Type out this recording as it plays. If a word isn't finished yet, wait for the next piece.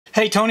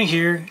Hey, Tony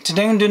here.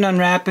 Today I'm doing an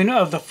unwrapping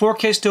of the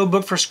 4K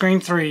Steelbook for Screen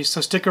 3, so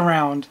stick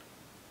around.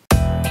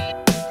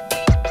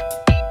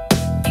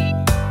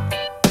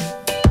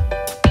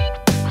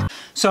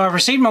 So I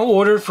received my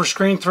order for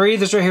Screen 3.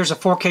 This right here is a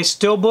 4K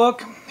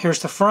Steelbook. Here's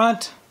the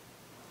front,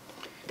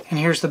 and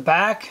here's the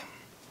back.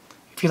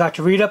 If you'd like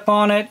to read up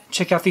on it,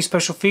 check out these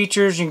special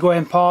features, you can go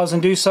ahead and pause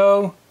and do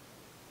so.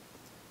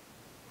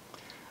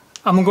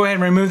 I'm going to go ahead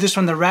and remove this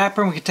from the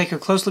wrapper, and we can take a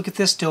close look at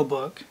this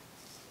Steelbook.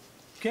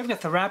 Okay, I've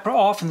got the wrapper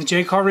off and the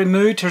J-card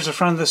removed. Here's the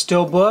front of the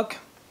Steelbook.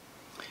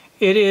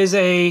 It is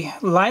a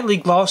lightly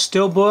glossed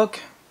Steelbook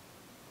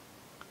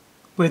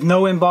with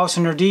no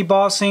embossing or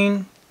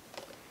debossing.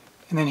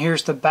 And then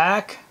here's the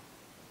back.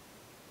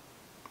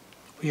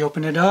 We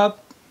open it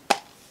up.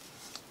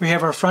 We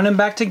have our front and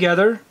back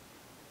together.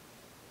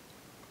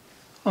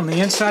 On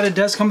the inside it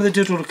does come with a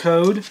digital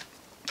code.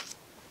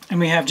 And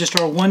we have just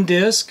our one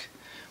disc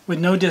with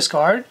no disc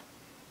art.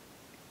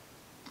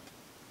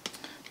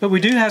 But we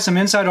do have some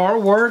inside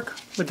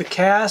artwork with the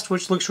cast,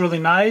 which looks really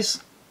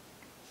nice.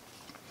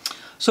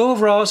 So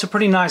overall, it's a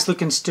pretty nice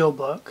looking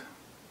Steelbook.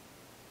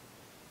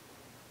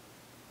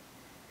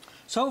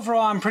 So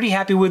overall, I'm pretty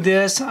happy with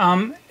this.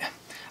 I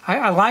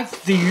like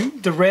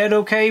the red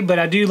okay, but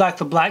I do like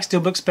the black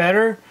Steelbooks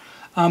better.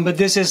 But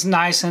this is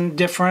nice and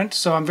different,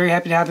 so I'm very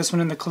happy to have this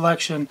one in the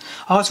collection.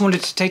 I also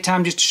wanted to take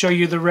time just to show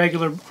you the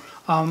regular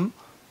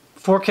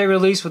 4K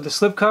release with the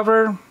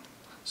slipcover.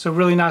 So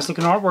really nice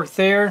looking artwork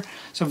there.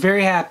 So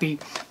very happy.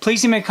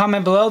 Please leave me a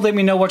comment below. Let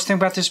me know what you think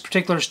about this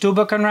particular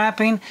Steelbook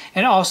unwrapping.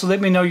 And also let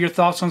me know your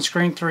thoughts on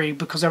Screen 3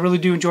 because I really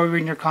do enjoy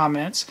reading your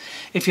comments.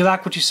 If you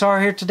like what you saw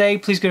here today,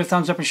 please give it a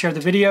thumbs up and share the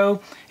video.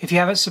 If you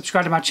haven't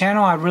subscribed to my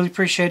channel, I'd really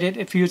appreciate it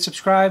if you would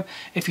subscribe.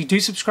 If you do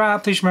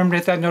subscribe, please remember to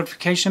hit that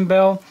notification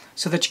bell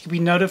so that you can be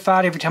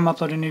notified every time I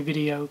upload a new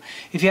video.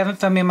 If you haven't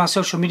found me on my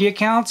social media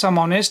accounts, I'm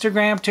on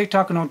Instagram,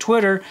 TikTok, and on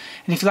Twitter.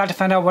 And if you'd like to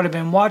find out what I've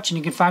been watching,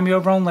 you can find me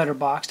over on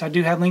Letterboxd. I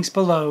do have links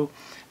below.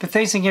 But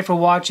thanks again for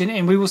watching,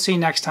 and we will see you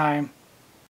next time.